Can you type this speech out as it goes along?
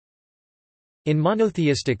In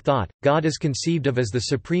monotheistic thought, God is conceived of as the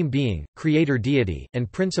supreme being, creator deity,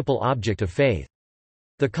 and principal object of faith.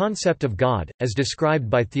 The concept of God, as described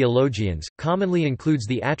by theologians, commonly includes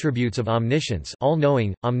the attributes of omniscience,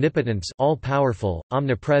 all-knowing, omnipotence, all-powerful,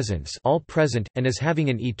 omnipresence, all-present, and as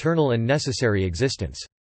having an eternal and necessary existence.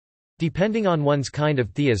 Depending on one's kind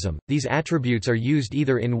of theism, these attributes are used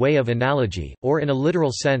either in way of analogy, or in a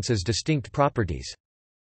literal sense as distinct properties.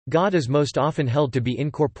 God is most often held to be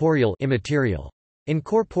incorporeal, immaterial.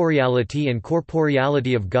 Incorporeality and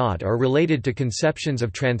corporeality of God are related to conceptions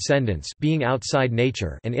of transcendence, being outside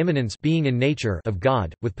nature, and immanence, being in nature, of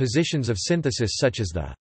God, with positions of synthesis such as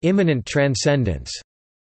the immanent transcendence.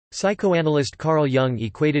 Psychoanalyst Carl Jung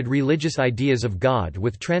equated religious ideas of God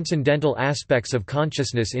with transcendental aspects of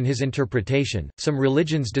consciousness in his interpretation. Some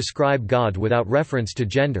religions describe God without reference to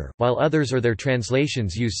gender, while others or their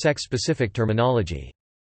translations use sex-specific terminology.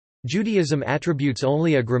 Judaism attributes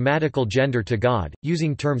only a grammatical gender to God,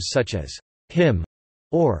 using terms such as him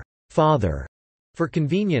or father. For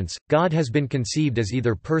convenience, God has been conceived as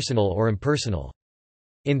either personal or impersonal.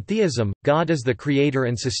 In theism, God is the creator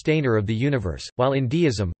and sustainer of the universe, while in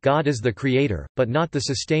deism, God is the creator, but not the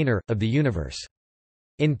sustainer, of the universe.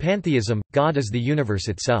 In pantheism, God is the universe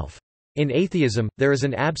itself. In atheism, there is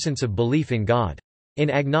an absence of belief in God.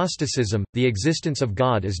 In agnosticism, the existence of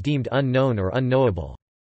God is deemed unknown or unknowable.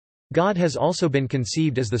 God has also been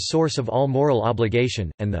conceived as the source of all moral obligation,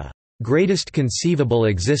 and the greatest conceivable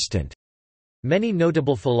existent. Many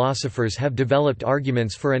notable philosophers have developed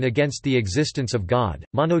arguments for and against the existence of God.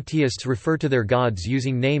 Monotheists refer to their gods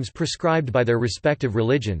using names prescribed by their respective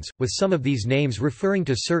religions, with some of these names referring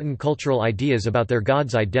to certain cultural ideas about their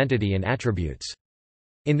god's identity and attributes.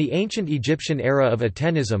 In the ancient Egyptian era of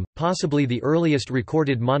Atenism, possibly the earliest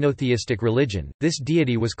recorded monotheistic religion, this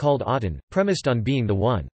deity was called Aten, premised on being the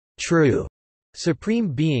one true,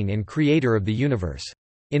 supreme being and creator of the universe.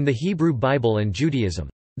 In the Hebrew Bible and Judaism,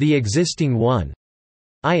 the existing one,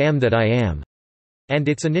 I am that I am, and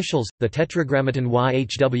its initials, the tetragrammaton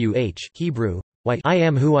YHWH Hebrew, I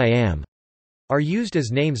am who I am, are used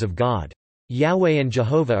as names of God. Yahweh and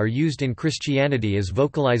Jehovah are used in Christianity as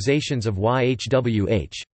vocalizations of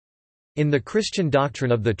YHWH. In the Christian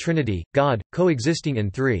doctrine of the Trinity, God, coexisting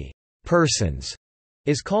in three persons,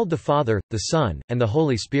 is called the Father, the Son, and the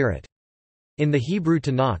Holy Spirit. In the Hebrew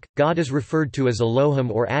Tanakh, God is referred to as Elohim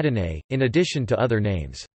or Adonai, in addition to other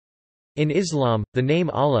names. In Islam, the name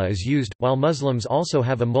Allah is used, while Muslims also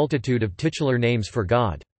have a multitude of titular names for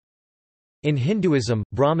God. In Hinduism,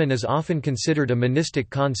 Brahman is often considered a monistic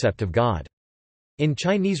concept of God. In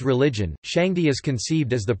Chinese religion, Shangdi is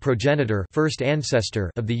conceived as the progenitor, first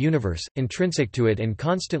ancestor of the universe, intrinsic to it and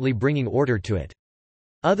constantly bringing order to it.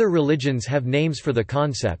 Other religions have names for the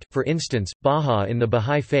concept, for instance, Baha in the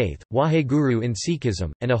Bahá'í Faith, Waheguru in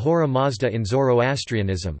Sikhism, and Ahura Mazda in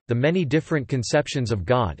Zoroastrianism. The many different conceptions of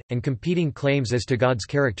God, and competing claims as to God's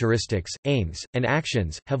characteristics, aims, and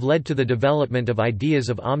actions, have led to the development of ideas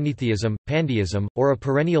of omnitheism, pantheism, or a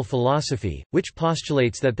perennial philosophy, which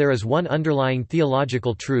postulates that there is one underlying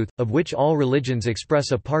theological truth, of which all religions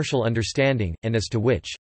express a partial understanding, and as to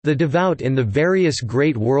which the devout in the various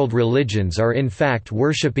great world religions are in fact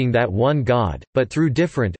worshipping that one God, but through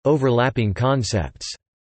different, overlapping concepts.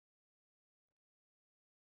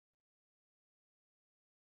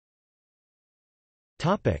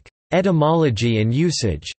 Etymology and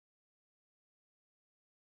usage.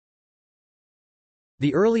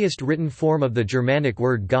 The earliest written form of the Germanic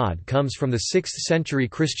word God comes from the 6th-century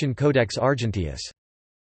Christian Codex Argenteus.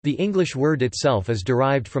 The English word itself is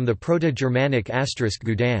derived from the Proto-Germanic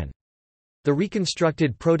 *gudan. The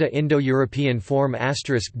reconstructed Proto-Indo-European form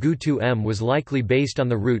 *gu2m was likely based on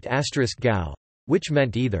the root *gau, which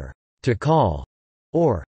meant either to call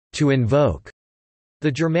or to invoke.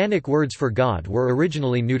 The Germanic words for God were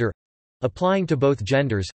originally neuter, applying to both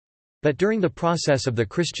genders, but during the process of the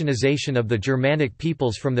Christianization of the Germanic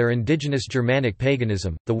peoples from their indigenous Germanic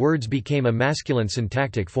paganism, the words became a masculine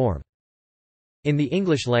syntactic form. In the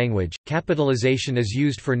English language, capitalization is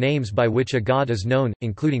used for names by which a god is known,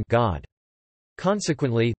 including God.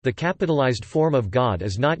 Consequently, the capitalized form of God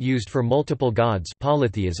is not used for multiple gods,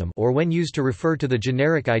 polytheism, or when used to refer to the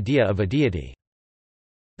generic idea of a deity.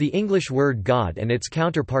 The English word God and its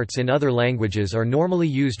counterparts in other languages are normally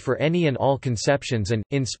used for any and all conceptions and,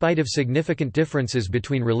 in spite of significant differences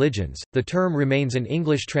between religions, the term remains an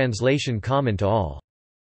English translation common to all.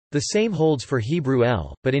 The same holds for Hebrew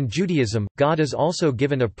El, but in Judaism, God is also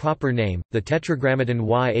given a proper name, the tetragrammaton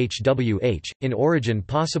YHWH, in origin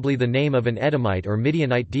possibly the name of an Edomite or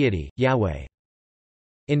Midianite deity, Yahweh.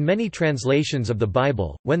 In many translations of the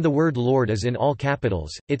Bible, when the word Lord is in all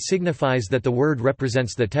capitals, it signifies that the word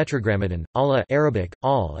represents the tetragrammaton. Allah Arabic,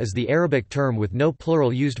 al is the Arabic term with no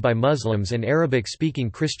plural used by Muslims and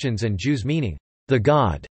Arabic-speaking Christians and Jews meaning, the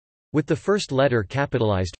God, with the first letter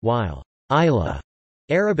capitalized, while Ilah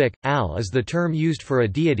Arabic, al is the term used for a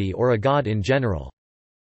deity or a god in general.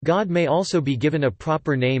 God may also be given a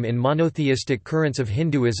proper name in monotheistic currents of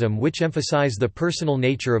Hinduism which emphasize the personal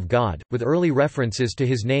nature of God, with early references to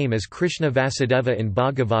his name as Krishna Vasudeva in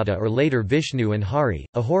Bhagavata or later Vishnu and Hari.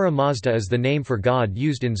 Ahura Mazda is the name for God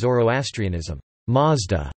used in Zoroastrianism.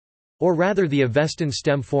 Mazda, or rather the Avestan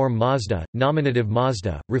stem form Mazda, nominative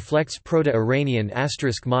Mazda, reflects Proto-Iranian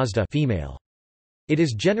 * Mazda female. It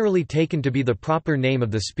is generally taken to be the proper name of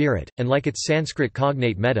the spirit, and like its Sanskrit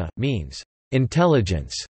cognate meta, means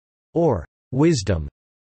intelligence or wisdom.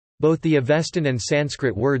 Both the Avestan and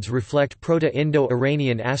Sanskrit words reflect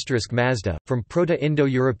Proto-Indo-Iranian * Mazda, from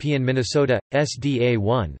Proto-Indo-European Minnesota,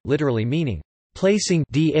 SDA1, literally meaning, placing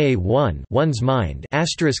da1 one's mind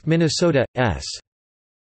 * Minnesota, s.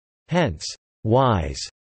 Hence, wise.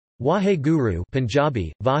 Waheguru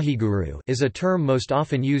Punjabi, Vaheguru is a term most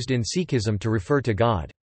often used in Sikhism to refer to God.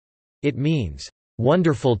 It means,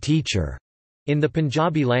 wonderful teacher, in the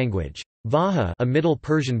Punjabi language. Vaha, a Middle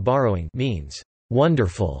Persian borrowing, means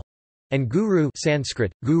wonderful, and guru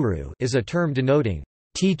Sanskrit, guru is a term denoting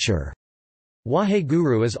teacher.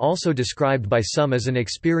 Waheguru is also described by some as an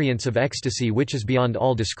experience of ecstasy which is beyond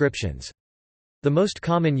all descriptions. The most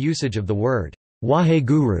common usage of the word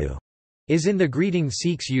Waheguru is in the greeting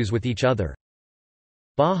Sikhs use with each other.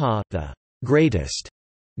 Baha, the greatest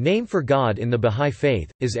name for God in the Bahá'í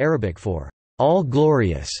Faith, is Arabic for all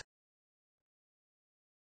glorious.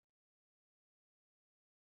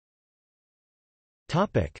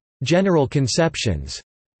 General conceptions.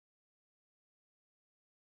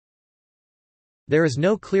 There is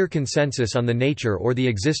no clear consensus on the nature or the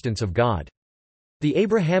existence of God. The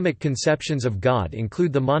Abrahamic conceptions of God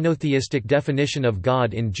include the monotheistic definition of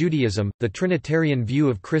God in Judaism, the Trinitarian view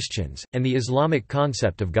of Christians, and the Islamic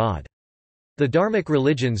concept of God. The Dharmic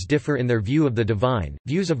religions differ in their view of the divine.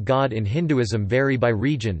 Views of God in Hinduism vary by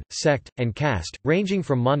region, sect, and caste, ranging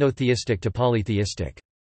from monotheistic to polytheistic.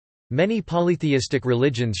 Many polytheistic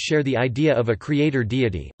religions share the idea of a creator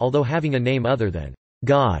deity, although having a name other than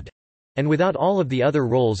God, and without all of the other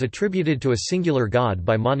roles attributed to a singular God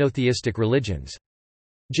by monotheistic religions.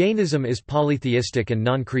 Jainism is polytheistic and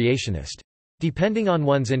non-creationist. Depending on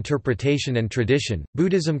one's interpretation and tradition,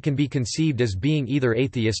 Buddhism can be conceived as being either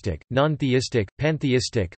atheistic, non-theistic,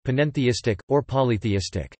 pantheistic, panentheistic, or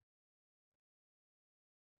polytheistic.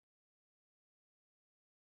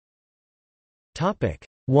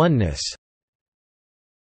 Oneness.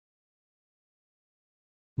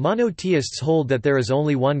 Monoteists hold that there is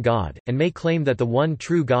only one God, and may claim that the one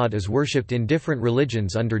true God is worshipped in different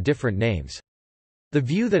religions under different names. The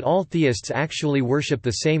view that all theists actually worship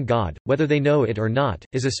the same God, whether they know it or not,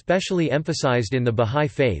 is especially emphasized in the Bahá'í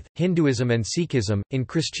Faith, Hinduism and Sikhism. In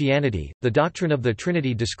Christianity, the doctrine of the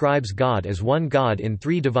Trinity describes God as one God in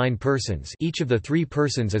three divine persons, each of the three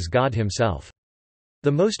persons is God himself.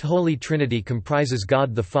 The Most Holy Trinity comprises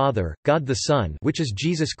God the Father, God the Son, which is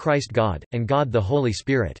Jesus Christ God, and God the Holy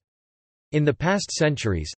Spirit. In the past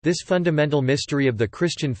centuries, this fundamental mystery of the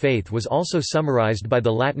Christian faith was also summarized by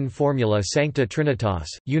the Latin formula Sancta Trinitas,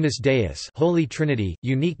 Unus Deus, Holy Trinity,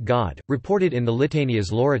 unique God, reported in the Litanias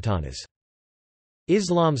Lauretanas.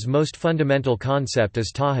 Islam's most fundamental concept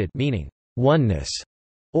is tawhid, meaning oneness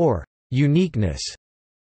or uniqueness.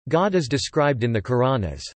 God is described in the Quran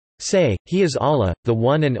as, "Say, He is Allah, the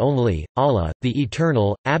one and only, Allah, the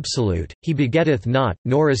eternal, absolute, He begetteth not,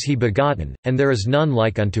 nor is He begotten, and there is none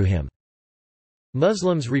like unto Him."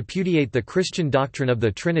 Muslims repudiate the Christian doctrine of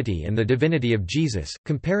the Trinity and the divinity of Jesus,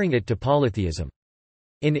 comparing it to polytheism.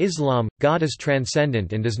 In Islam, God is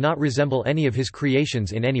transcendent and does not resemble any of His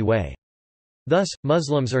creations in any way. Thus,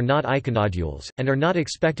 Muslims are not iconodules, and are not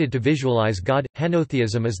expected to visualize God.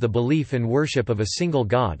 Henotheism is the belief and worship of a single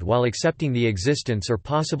God while accepting the existence or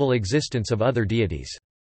possible existence of other deities.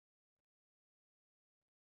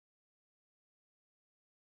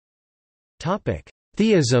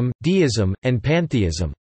 Theism, deism, and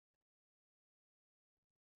pantheism.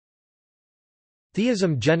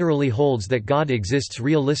 Theism generally holds that God exists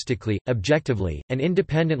realistically, objectively, and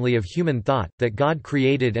independently of human thought, that God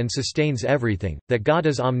created and sustains everything, that God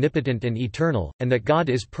is omnipotent and eternal, and that God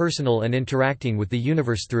is personal and interacting with the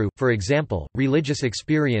universe through, for example, religious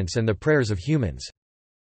experience and the prayers of humans.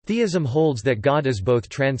 Theism holds that God is both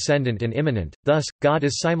transcendent and immanent, thus, God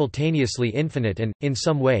is simultaneously infinite and, in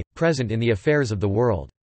some way, present in the affairs of the world.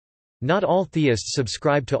 Not all theists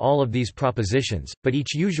subscribe to all of these propositions, but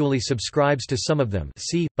each usually subscribes to some of them,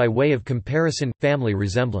 see, by way of comparison, family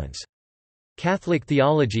resemblance. Catholic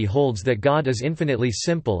theology holds that God is infinitely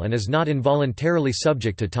simple and is not involuntarily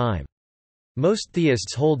subject to time. Most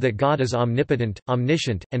theists hold that God is omnipotent,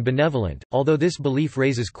 omniscient, and benevolent, although this belief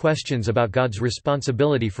raises questions about God's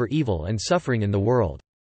responsibility for evil and suffering in the world.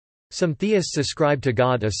 Some theists ascribe to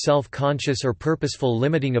God a self-conscious or purposeful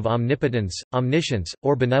limiting of omnipotence, omniscience,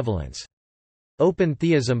 or benevolence. Open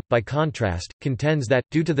theism, by contrast, contends that,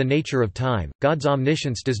 due to the nature of time, God's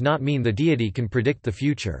omniscience does not mean the deity can predict the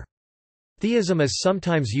future. Theism is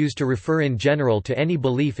sometimes used to refer in general to any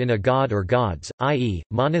belief in a god or gods, i.e.,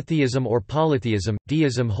 monotheism or polytheism.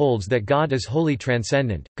 Deism holds that God is wholly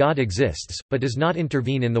transcendent, God exists, but does not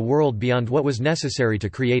intervene in the world beyond what was necessary to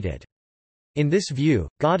create it. In this view,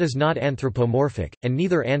 God is not anthropomorphic, and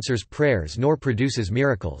neither answers prayers nor produces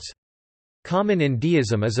miracles. Common in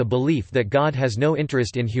deism is a belief that God has no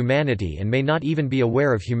interest in humanity and may not even be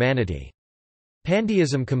aware of humanity.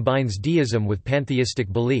 Pantheism combines deism with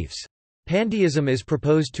pantheistic beliefs. Pantheism is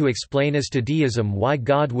proposed to explain as to deism why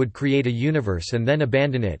God would create a universe and then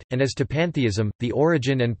abandon it, and as to pantheism, the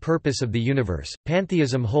origin and purpose of the universe.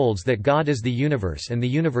 Pantheism holds that God is the universe and the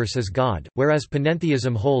universe is God, whereas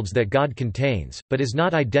panentheism holds that God contains, but is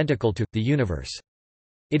not identical to, the universe.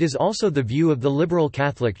 It is also the view of the liberal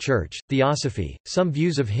Catholic Church. Theosophy. Some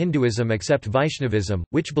views of Hinduism accept Vaishnavism,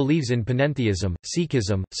 which believes in panentheism,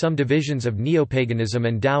 Sikhism, some divisions of neopaganism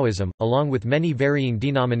and Taoism, along with many varying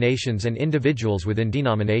denominations and individuals within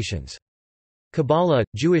denominations. Kabbalah,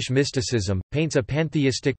 Jewish mysticism, paints a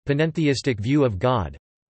pantheistic, panentheistic view of God,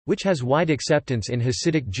 which has wide acceptance in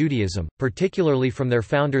Hasidic Judaism, particularly from their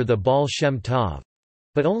founder the Baal Shem Tov,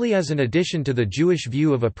 but only as an addition to the Jewish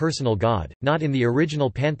view of a personal God, not in the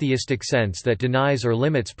original pantheistic sense that denies or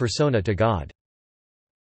limits persona to God.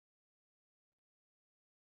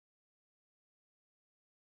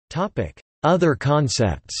 Other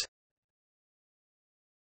concepts.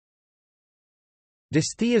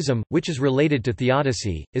 Dystheism, which is related to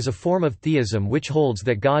theodicy, is a form of theism which holds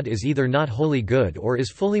that God is either not wholly good or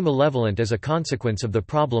is fully malevolent as a consequence of the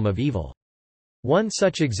problem of evil. One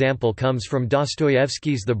such example comes from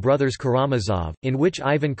Dostoevsky's The Brothers Karamazov, in which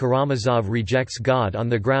Ivan Karamazov rejects God on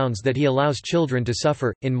the grounds that he allows children to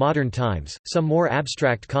suffer. In modern times, some more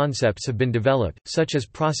abstract concepts have been developed, such as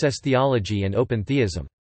process theology and open theism.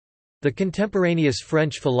 The contemporaneous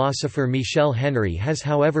French philosopher Michel Henry has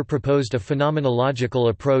however proposed a phenomenological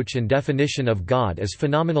approach and definition of God as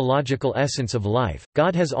phenomenological essence of life.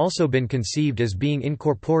 God has also been conceived as being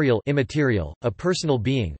incorporeal, immaterial, a personal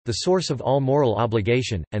being, the source of all moral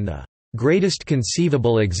obligation, and the greatest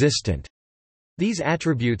conceivable existent. These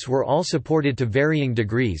attributes were all supported to varying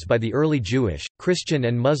degrees by the early Jewish, Christian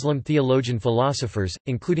and Muslim theologian philosophers,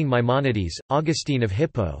 including Maimonides, Augustine of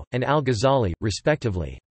Hippo, and al-Ghazali,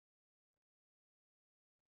 respectively.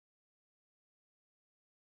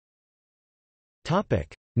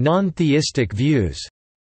 Non-theistic views.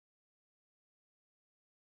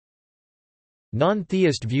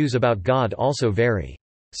 Non-theist views about God also vary.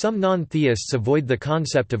 Some non-theists avoid the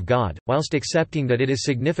concept of God, whilst accepting that it is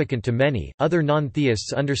significant to many. Other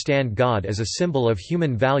non-theists understand God as a symbol of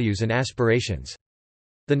human values and aspirations.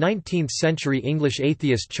 The 19th-century English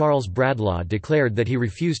atheist Charles Bradlaugh declared that he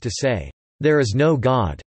refused to say, "There is no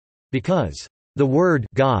God," because the word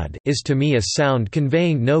God is to me a sound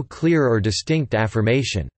conveying no clear or distinct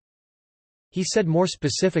affirmation. He said more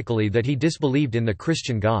specifically that he disbelieved in the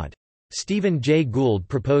Christian God. Stephen Jay Gould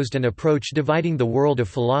proposed an approach dividing the world of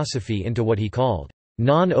philosophy into what he called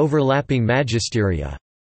non-overlapping magisteria,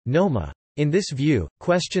 noma. In this view,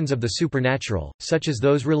 questions of the supernatural, such as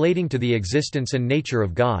those relating to the existence and nature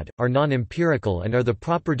of God, are non-empirical and are the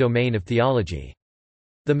proper domain of theology.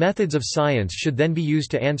 The methods of science should then be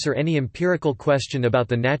used to answer any empirical question about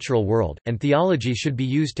the natural world, and theology should be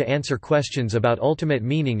used to answer questions about ultimate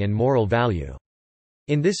meaning and moral value.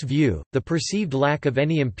 In this view, the perceived lack of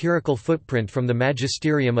any empirical footprint from the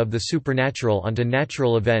magisterium of the supernatural onto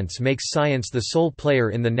natural events makes science the sole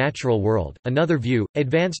player in the natural world. Another view,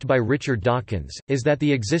 advanced by Richard Dawkins, is that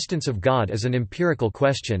the existence of God is an empirical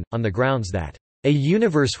question, on the grounds that a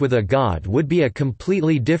universe with a God would be a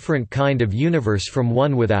completely different kind of universe from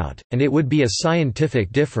one without, and it would be a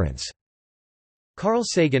scientific difference. Carl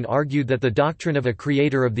Sagan argued that the doctrine of a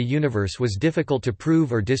creator of the universe was difficult to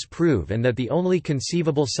prove or disprove, and that the only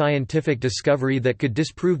conceivable scientific discovery that could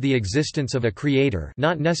disprove the existence of a creator,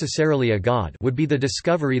 not necessarily a god, would be the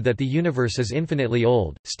discovery that the universe is infinitely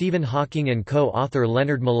old. Stephen Hawking and co-author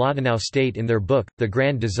Leonard Mlodinow state in their book, The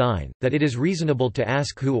Grand Design, that it is reasonable to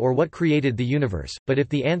ask who or what created the universe, but if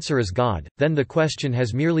the answer is God, then the question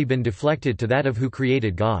has merely been deflected to that of who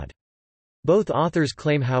created God. Both authors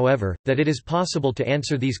claim, however, that it is possible to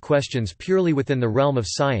answer these questions purely within the realm of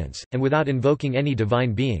science, and without invoking any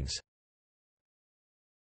divine beings.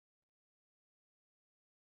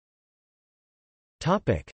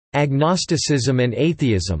 Agnosticism and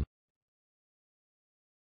atheism.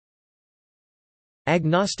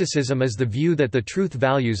 Agnosticism is the view that the truth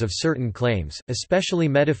values of certain claims, especially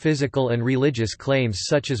metaphysical and religious claims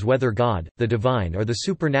such as whether God, the divine or the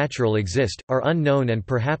supernatural exist, are unknown and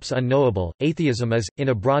perhaps unknowable. Atheism is, in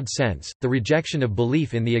a broad sense, the rejection of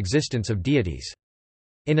belief in the existence of deities.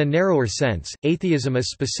 In a narrower sense, atheism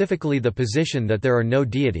is specifically the position that there are no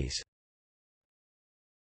deities.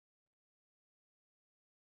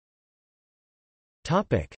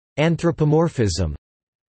 Anthropomorphism.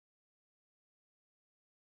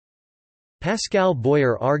 Pascal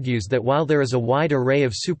Boyer argues that while there is a wide array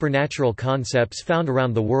of supernatural concepts found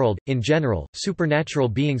around the world, in general, supernatural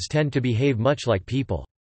beings tend to behave much like people.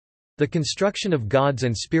 The construction of gods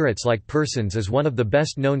and spirits like persons is one of the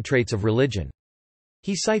best known traits of religion.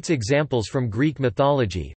 He cites examples from Greek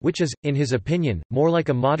mythology, which is, in his opinion, more like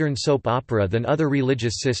a modern soap opera than other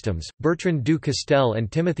religious systems. Bertrand du Castel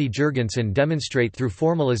and Timothy Jurgensen demonstrate through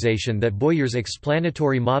formalization that Boyer's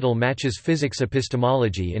explanatory model matches physics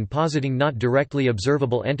epistemology in positing not directly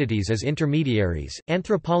observable entities as intermediaries.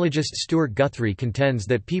 Anthropologist Stuart Guthrie contends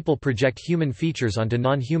that people project human features onto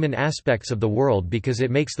non-human aspects of the world because it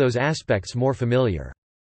makes those aspects more familiar.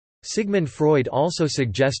 Sigmund Freud also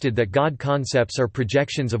suggested that God concepts are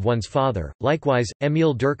projections of one's father. Likewise,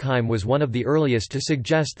 Émile Durkheim was one of the earliest to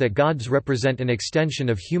suggest that gods represent an extension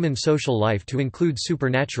of human social life to include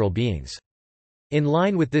supernatural beings. In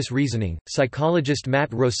line with this reasoning, psychologist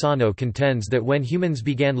Matt Rossano contends that when humans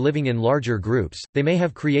began living in larger groups, they may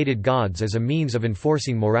have created gods as a means of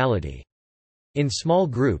enforcing morality. In small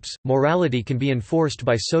groups, morality can be enforced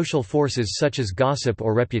by social forces such as gossip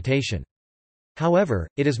or reputation. However,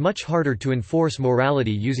 it is much harder to enforce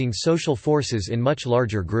morality using social forces in much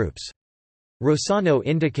larger groups. Rossano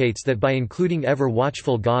indicates that by including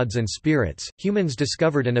ever-watchful gods and spirits, humans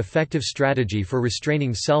discovered an effective strategy for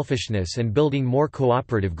restraining selfishness and building more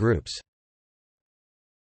cooperative groups.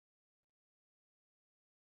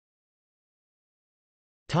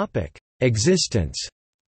 Existence.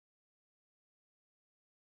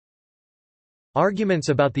 Arguments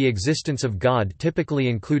about the existence of God typically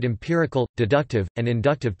include empirical, deductive, and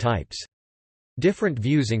inductive types. Different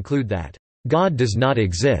views include that, "God does not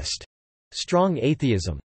exist", strong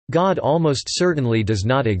atheism, "God almost certainly does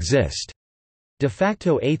not exist", de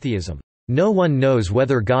facto atheism, "No one knows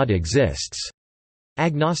whether God exists",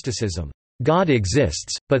 agnosticism, "God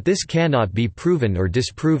exists, but this cannot be proven or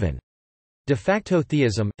disproven", de facto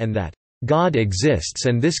theism, and that, "God exists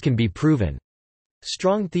and this can be proven".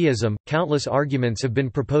 Strong theism. Countless arguments have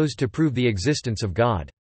been proposed to prove the existence of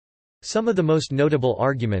God. Some of the most notable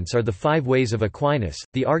arguments are the 5 Ways of Aquinas,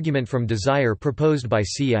 the argument from desire proposed by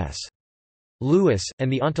C.S. Lewis,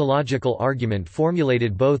 and the ontological argument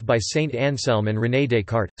formulated both by Saint Anselm and René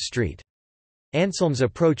Descartes. St. Anselm's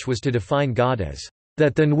approach was to define God as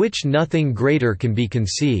that than which nothing greater can be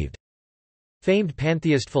conceived. Famed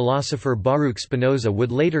pantheist philosopher Baruch Spinoza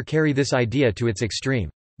would later carry this idea to its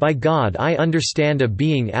extreme. By God I understand a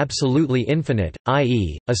being absolutely infinite,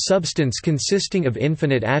 i.e., a substance consisting of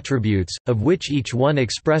infinite attributes, of which each one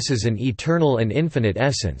expresses an eternal and infinite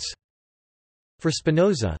essence. For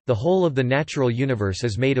Spinoza, the whole of the natural universe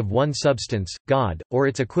is made of one substance, God, or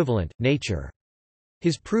its equivalent, nature.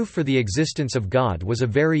 His proof for the existence of God was a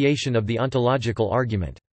variation of the ontological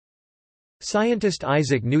argument. Scientist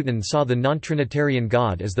Isaac Newton saw the non-Trinitarian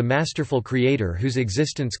God as the masterful creator whose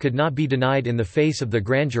existence could not be denied in the face of the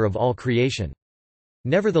grandeur of all creation.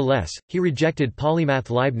 Nevertheless, he rejected polymath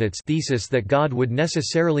Leibniz's thesis that God would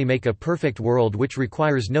necessarily make a perfect world which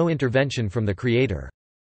requires no intervention from the creator.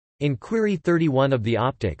 In Query 31 of the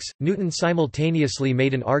Optics, Newton simultaneously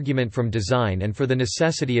made an argument from design and for the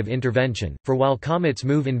necessity of intervention, for while comets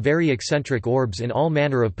move in very eccentric orbs in all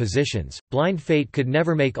manner of positions, blind fate could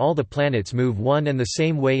never make all the planets move one and the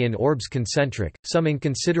same way in orbs concentric, some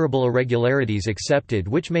inconsiderable irregularities excepted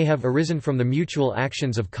which may have arisen from the mutual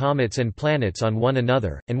actions of comets and planets on one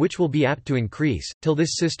another, and which will be apt to increase, till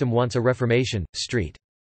this system wants a reformation. St.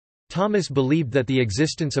 Thomas believed that the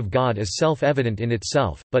existence of God is self-evident in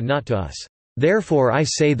itself, but not to us. Therefore I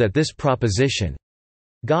say that this proposition,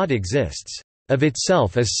 God exists, of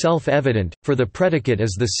itself is self-evident, for the predicate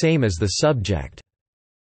is the same as the subject.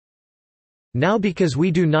 Now because we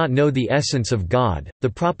do not know the essence of God, the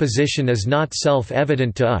proposition is not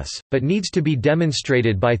self-evident to us, but needs to be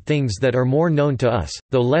demonstrated by things that are more known to us,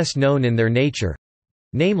 though less known in their nature,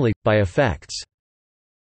 namely, by effects.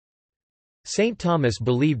 Saint Thomas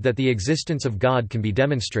believed that the existence of God can be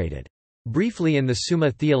demonstrated. Briefly in the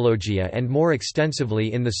Summa Theologia and more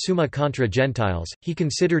extensively in the Summa contra Gentiles, he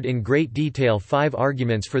considered in great detail 5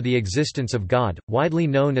 arguments for the existence of God, widely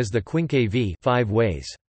known as the Quinque v. 5 ways.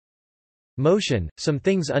 Motion. Some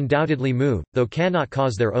things undoubtedly move, though cannot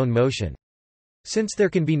cause their own motion. Since there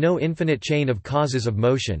can be no infinite chain of causes of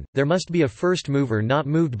motion, there must be a first mover not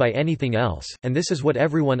moved by anything else, and this is what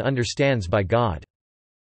everyone understands by God.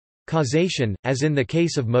 Causation. As in the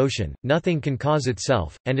case of motion, nothing can cause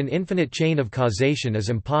itself, and an infinite chain of causation is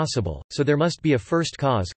impossible, so there must be a first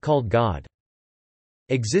cause, called God.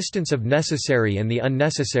 Existence of necessary and the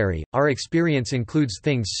unnecessary. Our experience includes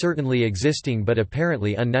things certainly existing but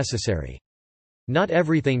apparently unnecessary. Not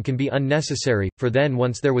everything can be unnecessary, for then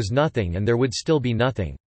once there was nothing and there would still be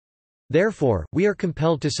nothing. Therefore, we are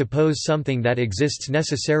compelled to suppose something that exists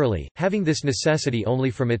necessarily, having this necessity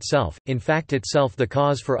only from itself, in fact itself the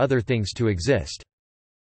cause for other things to exist.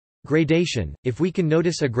 Gradation. If we can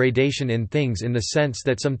notice a gradation in things in the sense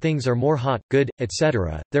that some things are more hot, good,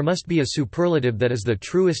 etc., there must be a superlative that is the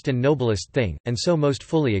truest and noblest thing, and so most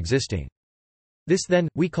fully existing. This then,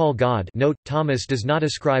 we call God. Note, Thomas does not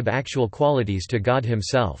ascribe actual qualities to God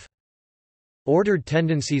himself. Ordered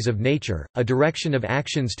tendencies of nature, a direction of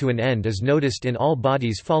actions to an end is noticed in all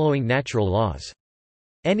bodies following natural laws.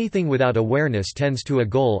 Anything without awareness tends to a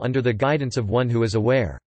goal under the guidance of one who is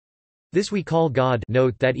aware. This we call God.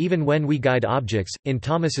 Note that even when we guide objects, in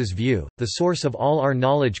Thomas's view, the source of all our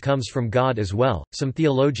knowledge comes from God as well. Some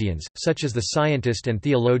theologians, such as the scientist and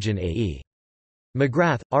theologian A.E.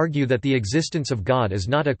 McGrath, argue that the existence of God is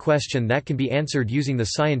not a question that can be answered using the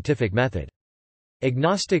scientific method.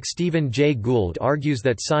 Agnostic Stephen Jay Gould argues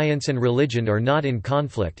that science and religion are not in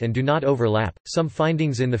conflict and do not overlap. Some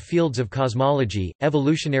findings in the fields of cosmology,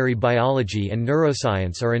 evolutionary biology, and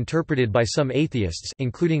neuroscience are interpreted by some atheists,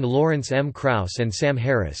 including Lawrence M. Krauss and Sam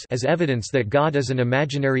Harris, as evidence that God is an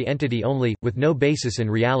imaginary entity only, with no basis in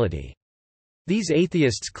reality. These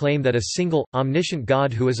atheists claim that a single, omniscient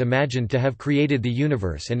God who is imagined to have created the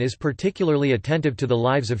universe and is particularly attentive to the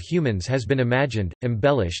lives of humans has been imagined,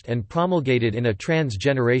 embellished and promulgated in a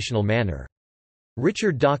trans-generational manner.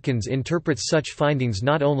 Richard Dawkins interprets such findings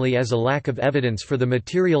not only as a lack of evidence for the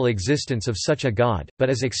material existence of such a God,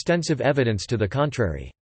 but as extensive evidence to the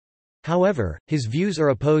contrary. However, his views are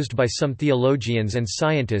opposed by some theologians and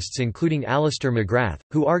scientists including Alistair McGrath,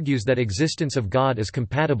 who argues that existence of God is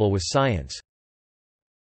compatible with science.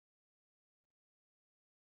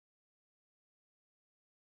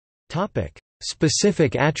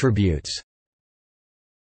 Specific attributes.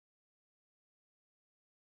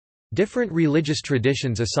 Different religious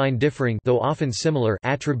traditions assign differing, though often similar,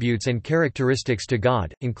 attributes and characteristics to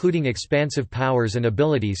God, including expansive powers and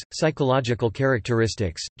abilities, psychological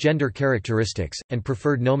characteristics, gender characteristics, and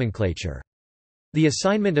preferred nomenclature. The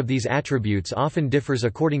assignment of these attributes often differs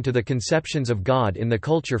according to the conceptions of God in the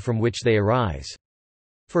culture from which they arise.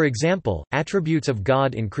 For example, attributes of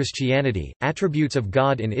God in Christianity, attributes of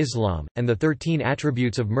God in Islam, and the 13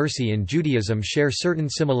 attributes of mercy in Judaism share certain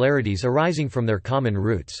similarities arising from their common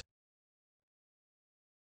roots.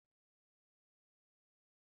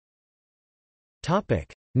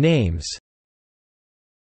 Names.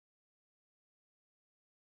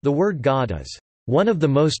 The word God is one of the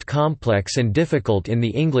most complex and difficult in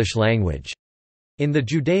the English language. In the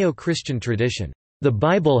Judeo-Christian tradition, the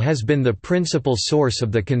Bible has been the principal source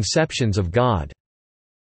of the conceptions of God.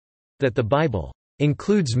 That the Bible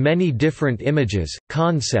includes many different images,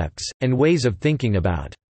 concepts, and ways of thinking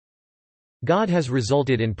about God has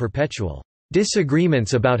resulted in perpetual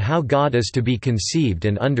disagreements about how God is to be conceived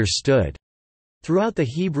and understood. Throughout the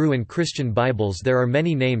Hebrew and Christian Bibles there are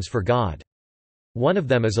many names for God. One of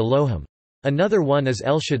them is Elohim. Another one is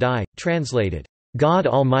El Shaddai, translated, God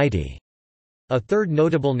Almighty. A third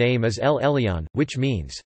notable name is El Elyon, which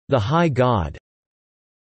means, the High God.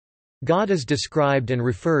 God is described and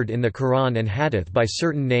referred in the Quran and Hadith by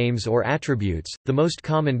certain names or attributes, the most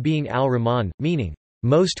common being Al-Rahman, meaning,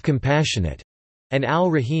 most compassionate, and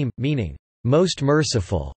Al-Rahim, meaning, most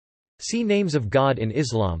merciful. See names of God in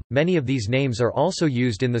Islam. Many of these names are also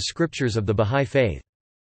used in the scriptures of the Bahá'í Faith.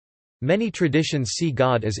 Many traditions see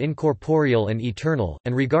God as incorporeal and eternal,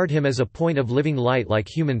 and regard him as a point of living light like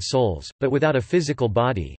human souls, but without a physical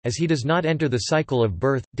body, as he does not enter the cycle of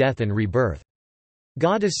birth, death and rebirth.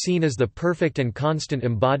 God is seen as the perfect and constant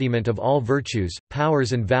embodiment of all virtues,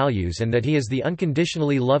 powers and values, and that he is the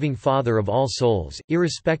unconditionally loving Father of all souls,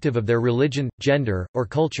 irrespective of their religion, gender, or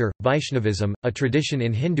culture. Vaishnavism, a tradition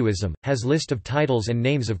in Hinduism, has list of titles and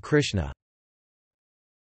names of Krishna.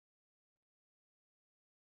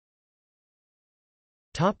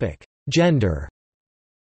 Gender.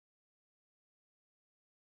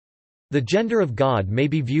 The gender of God may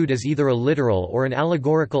be viewed as either a literal or an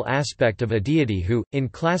allegorical aspect of a deity who, in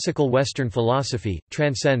classical Western philosophy,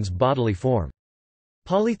 transcends bodily form.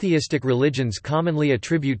 Polytheistic religions commonly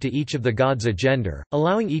attribute to each of the gods a gender,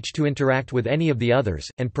 allowing each to interact with any of the others,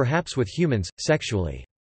 and perhaps with humans, sexually.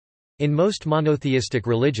 In most monotheistic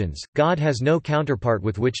religions, God has no counterpart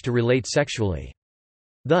with which to relate sexually.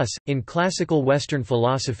 Thus, in classical Western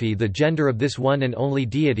philosophy, the gender of this one and only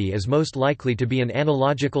deity is most likely to be an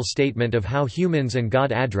analogical statement of how humans and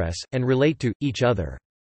God address, and relate to, each other.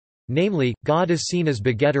 Namely, God is seen as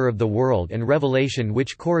begetter of the world and revelation,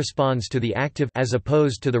 which corresponds to the active as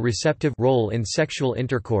opposed to the receptive role in sexual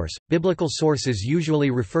intercourse. Biblical sources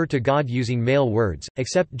usually refer to God using male words,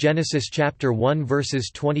 except Genesis chapter 1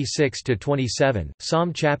 verses 26 to 27,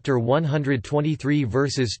 Psalm chapter 123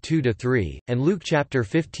 verses 2 to 3, and Luke chapter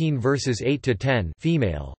 15 verses 8 to 10,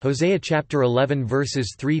 female, Hosea chapter 11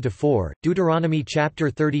 verses 3 to 4, Deuteronomy chapter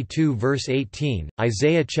 32 verse 18,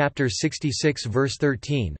 Isaiah chapter 66 verse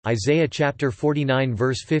 13, Isaiah chapter 49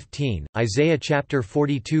 verse 15, Isaiah chapter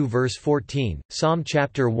 42 verse 14, Psalm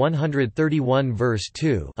chapter 131 verse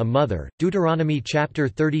 2, a mother, Deuteronomy chapter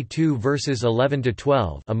 32 verses 11 to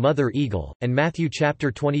 12, a mother eagle, and Matthew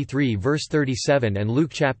chapter 23 verse 37 and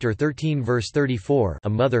Luke chapter 13 verse 34, a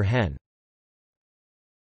mother hen.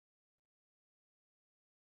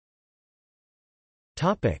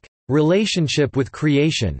 Topic: Relationship with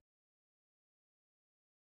creation.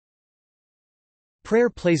 Prayer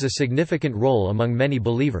plays a significant role among many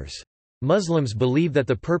believers. Muslims believe that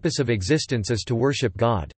the purpose of existence is to worship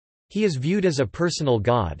God. He is viewed as a personal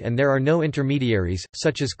God and there are no intermediaries,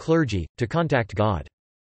 such as clergy, to contact God.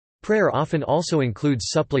 Prayer often also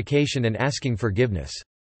includes supplication and asking forgiveness.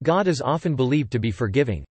 God is often believed to be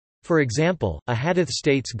forgiving. For example, a hadith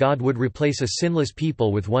states God would replace a sinless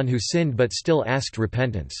people with one who sinned but still asked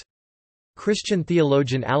repentance. Christian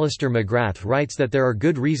theologian Alistair McGrath writes that there are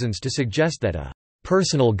good reasons to suggest that a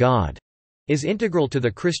personal God is integral to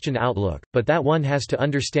the Christian outlook, but that one has to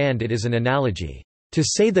understand it is an analogy. To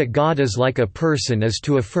say that God is like a person is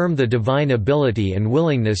to affirm the divine ability and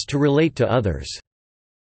willingness to relate to others.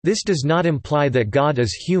 This does not imply that God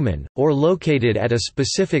is human, or located at a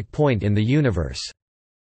specific point in the universe.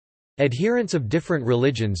 Adherents of different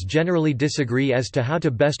religions generally disagree as to how to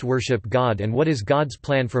best worship God and what is God's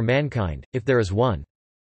plan for mankind, if there is one.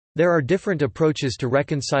 There are different approaches to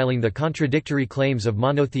reconciling the contradictory claims of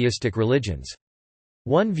monotheistic religions.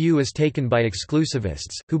 One view is taken by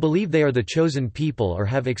exclusivists, who believe they are the chosen people or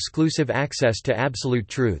have exclusive access to absolute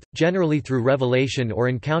truth, generally through revelation or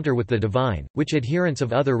encounter with the divine, which adherents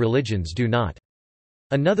of other religions do not.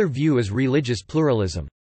 Another view is religious pluralism.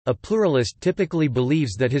 A pluralist typically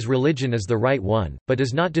believes that his religion is the right one, but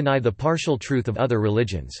does not deny the partial truth of other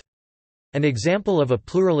religions. An example of a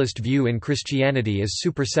pluralist view in Christianity is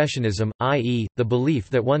supersessionism, i.e., the belief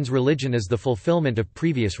that one's religion is the fulfillment of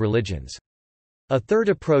previous religions. A third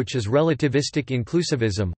approach is relativistic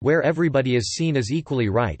inclusivism, where everybody is seen as equally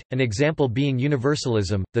right, an example being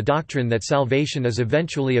universalism, the doctrine that salvation is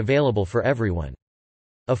eventually available for everyone.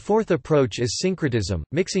 A fourth approach is syncretism,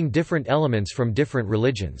 mixing different elements from different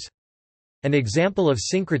religions. An example of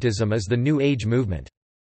syncretism is the New Age movement.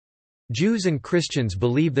 Jews and Christians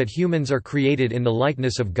believe that humans are created in the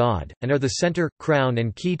likeness of God, and are the center, crown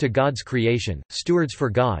and key to God's creation, stewards for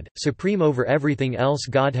God, supreme over everything else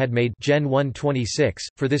God had made. Gen 1:26.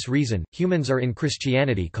 For this reason, humans are in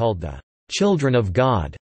Christianity called the children of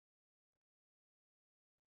God.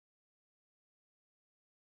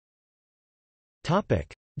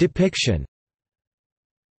 Depiction.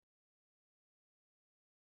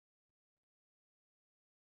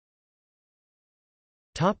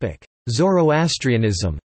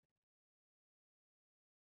 Zoroastrianism.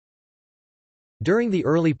 During the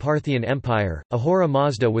early Parthian Empire, Ahura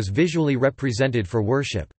Mazda was visually represented for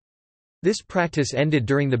worship. This practice ended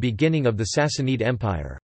during the beginning of the Sassanid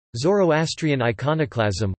Empire. Zoroastrian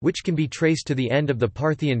iconoclasm, which can be traced to the end of the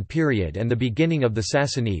Parthian period and the beginning of the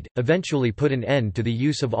Sassanid, eventually put an end to the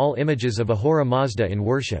use of all images of Ahura Mazda in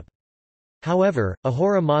worship. However,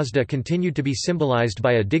 Ahura Mazda continued to be symbolized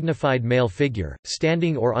by a dignified male figure,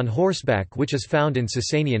 standing or on horseback, which is found in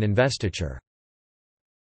Sasanian investiture.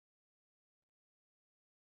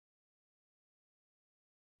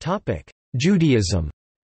 Judaism.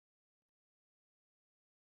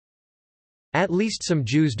 At least some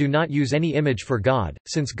Jews do not use any image for God,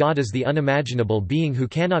 since God is the unimaginable being who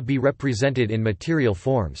cannot be represented in material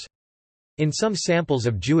forms. In some samples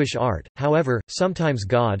of Jewish art, however, sometimes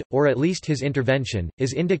God, or at least his intervention,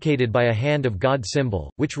 is indicated by a hand of God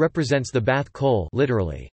symbol, which represents the Bath Kol,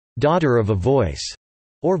 literally, daughter of a voice,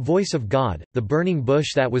 or voice of God. The burning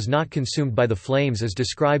bush that was not consumed by the flames is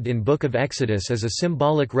described in Book of Exodus as a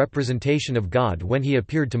symbolic representation of God when he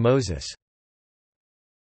appeared to Moses.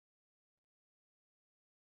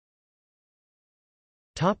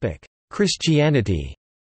 Christianity.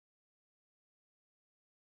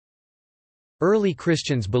 Early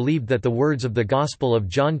Christians believed that the words of the Gospel of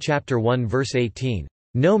John chapter 1 verse 18,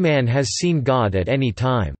 "No man has seen God at any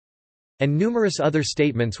time," and numerous other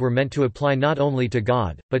statements were meant to apply not only to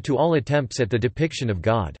God, but to all attempts at the depiction of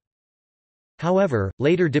God. However,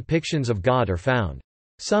 later depictions of God are found.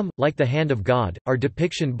 Some, like the hand of God, are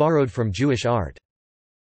depiction borrowed from Jewish art.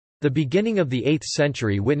 The beginning of the 8th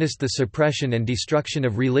century witnessed the suppression and destruction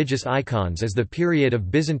of religious icons as the period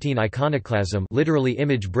of Byzantine iconoclasm, literally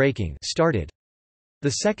image breaking, started.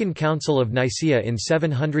 The Second Council of Nicaea in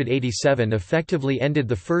 787 effectively ended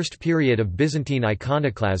the first period of Byzantine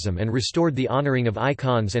iconoclasm and restored the honoring of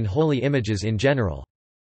icons and holy images in general.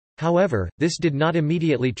 However, this did not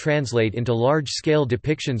immediately translate into large-scale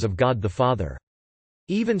depictions of God the Father.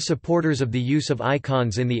 Even supporters of the use of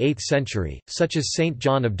icons in the 8th century, such as Saint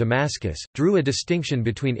John of Damascus, drew a distinction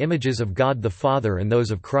between images of God the Father and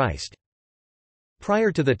those of Christ.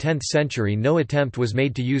 Prior to the 10th century, no attempt was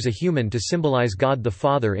made to use a human to symbolize God the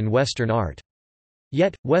Father in Western art.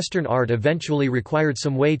 Yet, Western art eventually required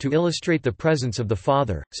some way to illustrate the presence of the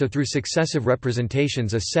Father, so through successive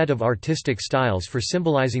representations a set of artistic styles for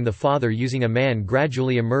symbolizing the Father using a man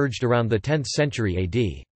gradually emerged around the 10th century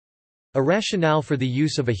AD. A rationale for the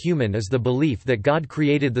use of a human is the belief that God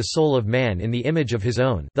created the soul of man in the image of his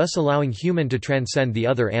own, thus allowing human to transcend the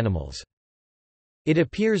other animals. It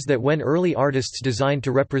appears that when early artists designed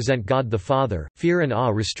to represent God the Father, fear and awe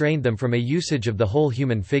restrained them from a usage of the whole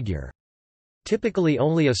human figure. Typically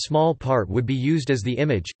only a small part would be used as the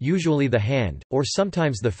image, usually the hand, or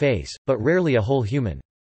sometimes the face, but rarely a whole human.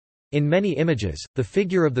 In many images, the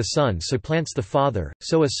figure of the Son supplants the Father,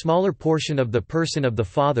 so a smaller portion of the person of the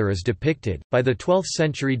Father is depicted. By the 12th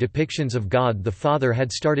century, depictions of God the Father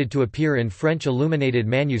had started to appear in French illuminated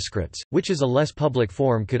manuscripts, which as a less public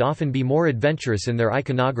form could often be more adventurous in their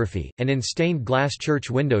iconography, and in stained glass church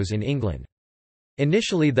windows in England.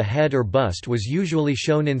 Initially, the head or bust was usually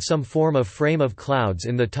shown in some form of frame of clouds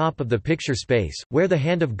in the top of the picture space, where the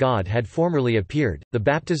hand of God had formerly appeared. The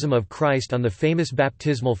baptism of Christ on the famous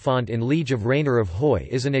baptismal font in Liege of Rainer of Huy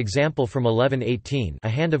is an example from 1118. A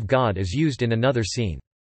hand of God is used in another scene.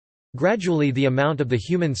 Gradually, the amount of the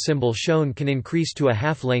human symbol shown can increase to a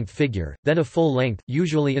half-length figure, then a full length,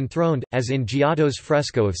 usually enthroned, as in Giotto's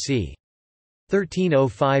fresco of c.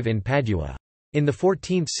 1305 in Padua. In the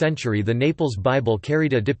 14th century, the Naples Bible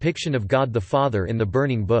carried a depiction of God the Father in the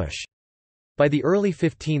burning bush. By the early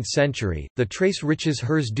 15th century, the Tres Riches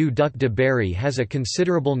Hers du Duc de Berry has a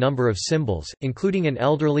considerable number of symbols, including an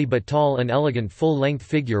elderly but tall and elegant full-length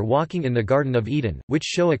figure walking in the Garden of Eden, which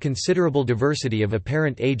show a considerable diversity of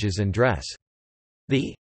apparent ages and dress.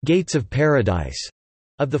 The Gates of Paradise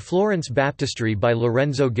of the Florence Baptistry by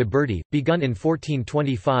Lorenzo Ghiberti, begun in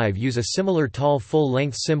 1425, use a similar tall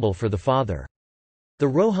full-length symbol for the Father. The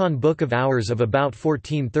Rohan Book of Hours of about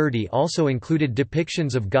 1430 also included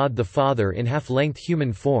depictions of God the Father in half-length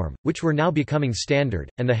human form, which were now becoming standard,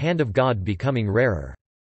 and the hand of God becoming rarer.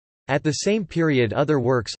 At the same period, other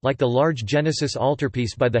works, like the large Genesis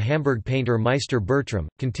altarpiece by the Hamburg painter Meister Bertram,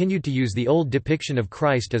 continued to use the old depiction of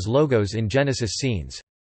Christ as logos in Genesis scenes.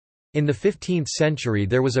 In the 15th century,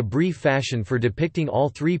 there was a brief fashion for depicting all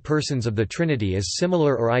three persons of the Trinity as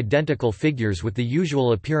similar or identical figures with the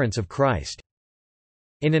usual appearance of Christ.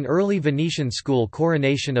 In an early Venetian school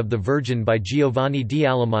coronation of the Virgin by Giovanni di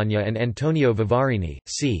Alemagna and Antonio Vivarini,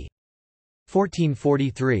 c.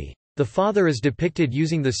 1443. The Father is depicted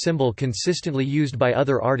using the symbol consistently used by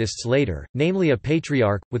other artists later, namely a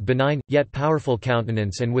patriarch, with benign, yet powerful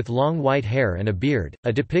countenance and with long white hair and a beard,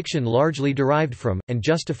 a depiction largely derived from, and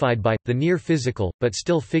justified by, the near-physical, but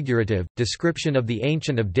still figurative, description of the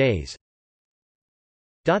Ancient of Days.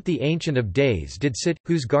 The Ancient of Days did sit,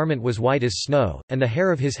 whose garment was white as snow, and the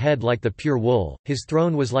hair of his head like the pure wool, his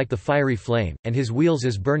throne was like the fiery flame, and his wheels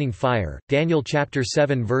as burning fire. Daniel chapter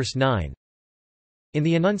 7 verse 9. In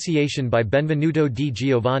the Annunciation by Benvenuto di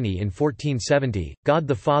Giovanni in 1470, God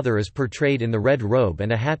the Father is portrayed in the red robe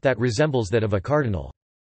and a hat that resembles that of a cardinal.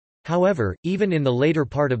 However, even in the later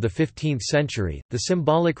part of the 15th century, the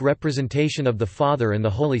symbolic representation of the Father and the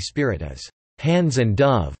Holy Spirit as hands and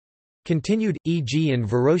dove continued, e.g. in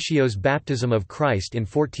Verrocchio's Baptism of Christ in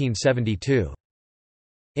 1472.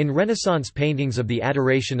 In Renaissance paintings of the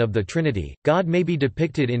adoration of the Trinity, God may be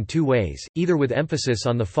depicted in two ways, either with emphasis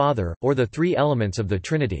on the Father, or the three elements of the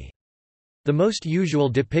Trinity. The most usual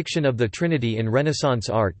depiction of the Trinity in Renaissance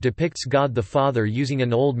art depicts God the Father using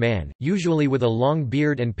an old man, usually with a long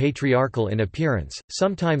beard and patriarchal in appearance,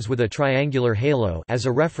 sometimes with a triangular halo as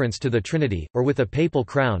a reference to the Trinity, or with a papal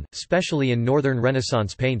crown, especially in Northern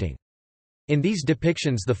Renaissance painting. In these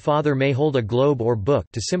depictions the Father may hold a globe or book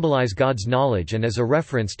to symbolize God's knowledge and as a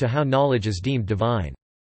reference to how knowledge is deemed divine.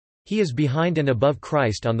 He is behind and above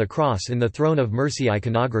Christ on the cross in the Throne of Mercy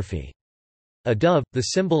iconography. A dove, the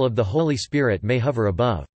symbol of the Holy Spirit, may hover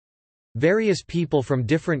above. Various people from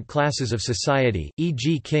different classes of society,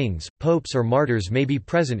 e.g. kings, popes or martyrs, may be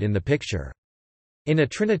present in the picture. In a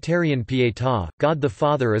Trinitarian Pietà, God the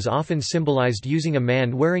Father is often symbolized using a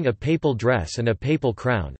man wearing a papal dress and a papal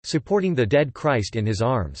crown, supporting the dead Christ in his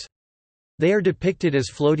arms. They are depicted as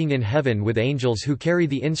floating in heaven with angels who carry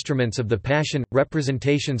the instruments of the Passion.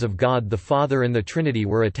 Representations of God the Father and the Trinity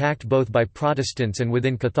were attacked both by Protestants and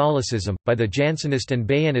within Catholicism, by the Jansenist and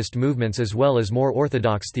Bayinist movements as well as more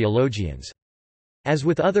orthodox theologians. As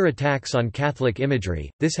with other attacks on Catholic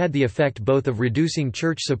imagery, this had the effect both of reducing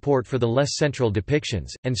church support for the less central depictions,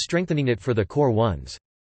 and strengthening it for the core ones.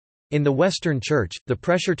 In the Western Church, the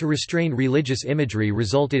pressure to restrain religious imagery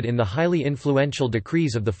resulted in the highly influential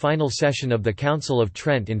decrees of the final session of the Council of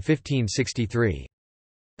Trent in 1563.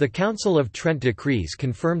 The Council of Trent decrees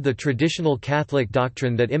confirmed the traditional Catholic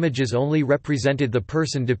doctrine that images only represented the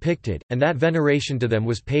person depicted, and that veneration to them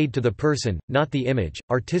was paid to the person, not the image.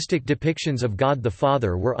 Artistic depictions of God the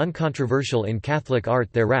Father were uncontroversial in Catholic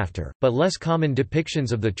art thereafter, but less common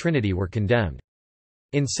depictions of the Trinity were condemned.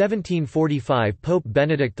 In 1745, Pope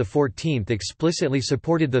Benedict XIV explicitly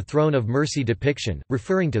supported the Throne of Mercy depiction,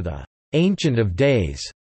 referring to the Ancient of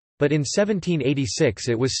Days. But in 1786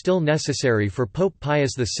 it was still necessary for Pope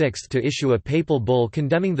Pius VI to issue a papal bull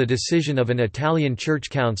condemning the decision of an Italian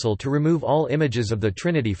church council to remove all images of the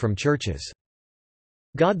Trinity from churches.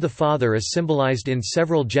 God the Father is symbolized in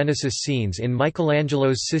several Genesis scenes in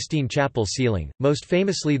Michelangelo's Sistine Chapel ceiling, most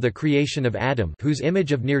famously the creation of Adam, whose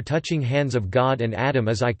image of near-touching hands of God and Adam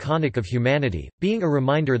is iconic of humanity, being a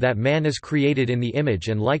reminder that man is created in the image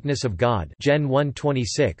and likeness of God. Gen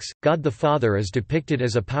 1:26. God the Father is depicted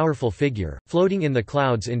as a powerful figure, floating in the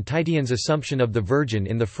clouds in Titian's Assumption of the Virgin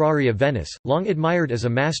in the Frari of Venice, long admired as a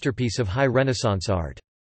masterpiece of high Renaissance art.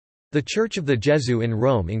 The Church of the Gesù in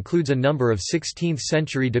Rome includes a number of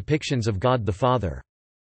 16th-century depictions of God the Father.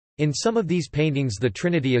 In some of these paintings the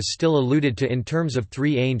Trinity is still alluded to in terms of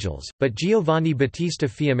three angels, but Giovanni Battista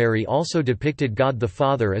Fiumeri also depicted God the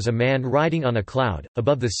Father as a man riding on a cloud,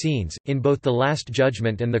 above the scenes. In both the Last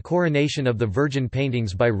Judgment and the Coronation of the Virgin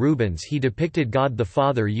paintings by Rubens he depicted God the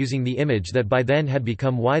Father using the image that by then had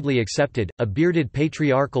become widely accepted, a bearded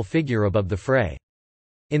patriarchal figure above the fray.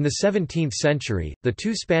 In the 17th century, the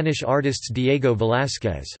two Spanish artists Diego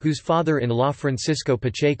Velázquez, whose father-in-law Francisco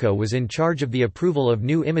Pacheco was in charge of the approval of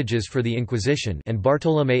new images for the Inquisition, and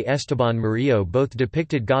Bartolomé Esteban Murillo both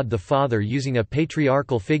depicted God the Father using a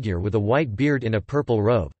patriarchal figure with a white beard in a purple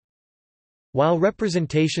robe. While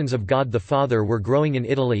representations of God the Father were growing in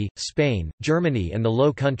Italy, Spain, Germany and the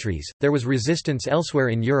Low Countries, there was resistance elsewhere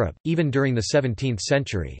in Europe, even during the 17th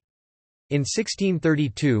century. In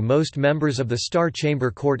 1632 most members of the Star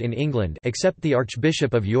Chamber Court in England except the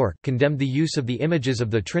Archbishop of York condemned the use of the images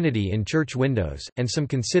of the Trinity in church windows, and some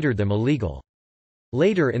considered them illegal.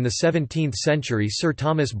 Later in the 17th century Sir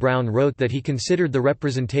Thomas Browne wrote that he considered the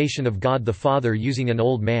representation of God the Father using an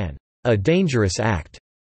old man, "a dangerous act,"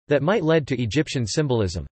 that might lead to Egyptian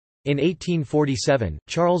symbolism. In 1847,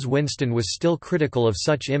 Charles Winston was still critical of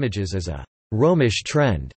such images as a Romish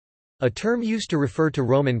trend, a term used to refer to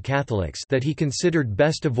Roman Catholics that he considered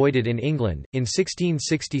best avoided in England. In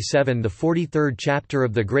 1667, the 43rd chapter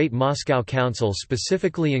of the Great Moscow Council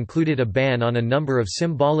specifically included a ban on a number of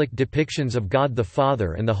symbolic depictions of God the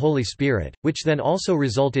Father and the Holy Spirit, which then also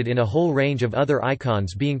resulted in a whole range of other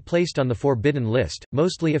icons being placed on the forbidden list,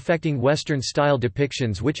 mostly affecting Western-style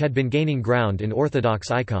depictions which had been gaining ground in Orthodox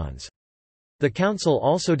icons. The Council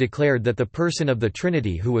also declared that the person of the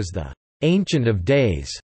Trinity, who was the Ancient of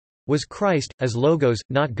Days, was Christ, as logos,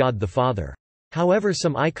 not God the Father. However,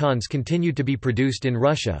 some icons continued to be produced in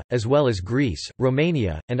Russia, as well as Greece,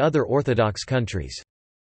 Romania, and other Orthodox countries.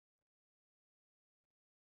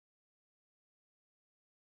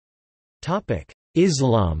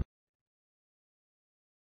 Islam.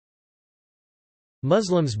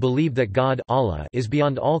 Muslims believe that God Allah is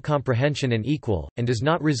beyond all comprehension and equal, and does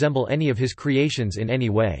not resemble any of his creations in any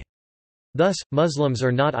way. Thus, Muslims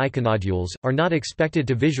are not iconodules, are not expected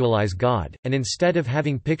to visualize God, and instead of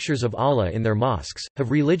having pictures of Allah in their mosques,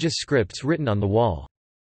 have religious scripts written on the wall.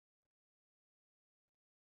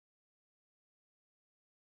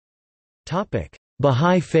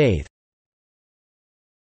 Bahá'í Faith.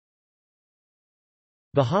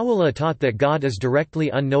 Baha'u'llah taught that God is directly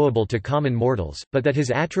unknowable to common mortals, but that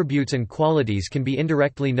his attributes and qualities can be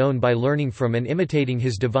indirectly known by learning from and imitating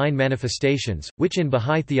his divine manifestations, which in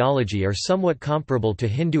Bahá'í theology are somewhat comparable to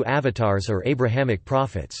Hindu avatars or Abrahamic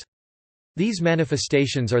prophets. These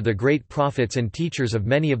manifestations are the great prophets and teachers of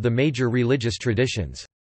many of the major religious traditions.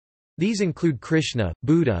 These include Krishna,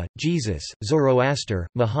 Buddha, Jesus, Zoroaster,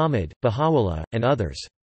 Muhammad, Baha'u'llah, and others.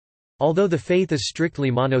 Although the faith is strictly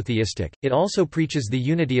monotheistic, it also preaches the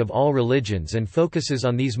unity of all religions and focuses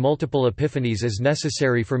on these multiple epiphanies as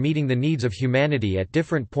necessary for meeting the needs of humanity at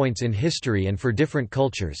different points in history and for different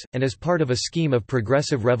cultures, and as part of a scheme of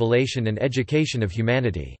progressive revelation and education of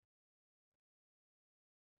humanity.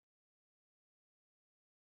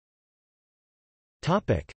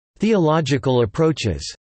 Theological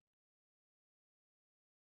approaches.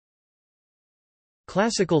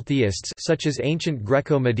 Classical theists such as ancient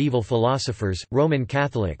Greco-medieval philosophers, Roman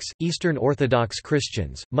Catholics, Eastern Orthodox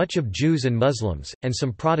Christians, much of Jews and Muslims, and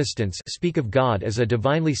some Protestants speak of God as a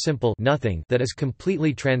divinely simple nothing that is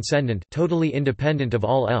completely transcendent, totally independent of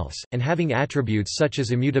all else, and having attributes such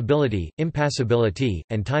as immutability, impassibility,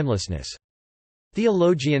 and timelessness.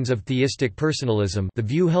 Theologians of theistic personalism, the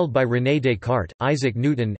view held by René Descartes, Isaac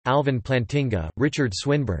Newton, Alvin Plantinga, Richard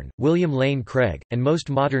Swinburne, William Lane Craig, and most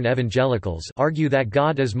modern evangelicals, argue that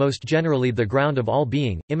God is most generally the ground of all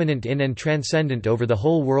being, immanent in and transcendent over the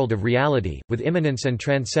whole world of reality, with immanence and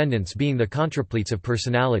transcendence being the contrapleats of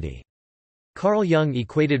personality. Carl Jung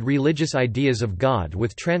equated religious ideas of God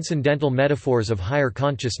with transcendental metaphors of higher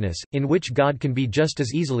consciousness, in which God can be just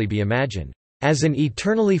as easily be imagined as an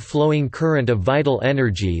eternally flowing current of vital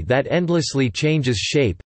energy that endlessly changes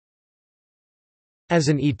shape, as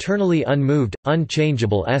an eternally unmoved,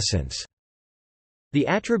 unchangeable essence. The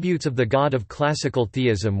attributes of the God of classical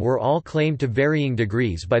theism were all claimed to varying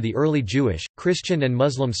degrees by the early Jewish, Christian, and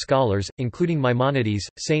Muslim scholars, including Maimonides,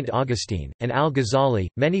 Saint Augustine, and al-Ghazali.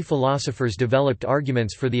 Many philosophers developed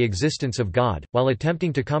arguments for the existence of God, while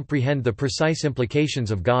attempting to comprehend the precise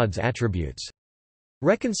implications of God's attributes.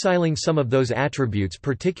 Reconciling some of those attributes,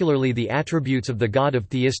 particularly the attributes of the God of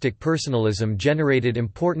theistic personalism, generated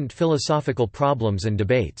important philosophical problems and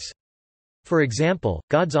debates. For example,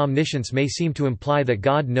 God's omniscience may seem to imply that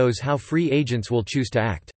God knows how free agents will choose to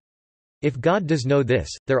act. If God does know this,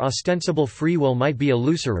 their ostensible free will might be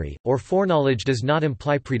illusory, or foreknowledge does not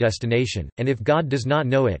imply predestination, and if God does not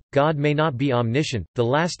know it, God may not be omniscient. The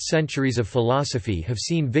last centuries of philosophy have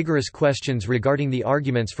seen vigorous questions regarding the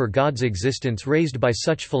arguments for God's existence raised by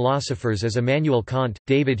such philosophers as Immanuel Kant,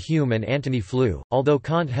 David Hume, and Antony Flew, although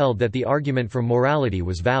Kant held that the argument for morality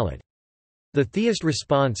was valid. The theist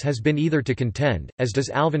response has been either to contend, as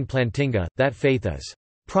does Alvin Plantinga, that faith is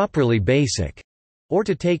properly basic, or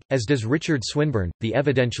to take, as does Richard Swinburne, the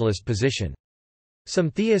evidentialist position. Some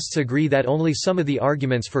theists agree that only some of the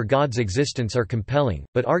arguments for God's existence are compelling,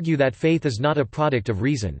 but argue that faith is not a product of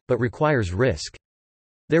reason, but requires risk.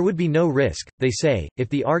 There would be no risk, they say, if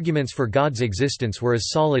the arguments for God's existence were as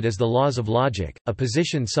solid as the laws of logic, a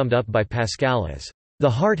position summed up by Pascal as, "The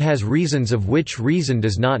heart has reasons of which reason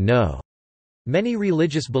does not know." Many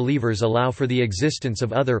religious believers allow for the existence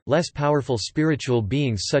of other, less powerful spiritual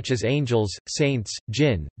beings such as angels, saints,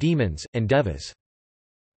 jinn, demons, and devas.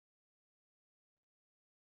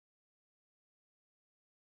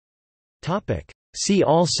 See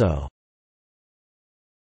also: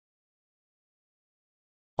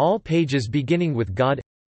 all pages beginning with God,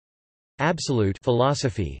 absolute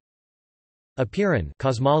philosophy, apeiron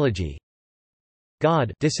cosmology,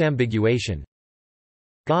 God disambiguation,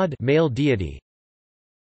 God male deity,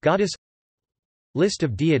 goddess, list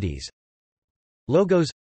of deities,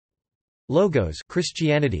 logos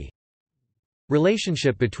Christianity,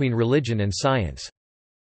 relationship between religion and science.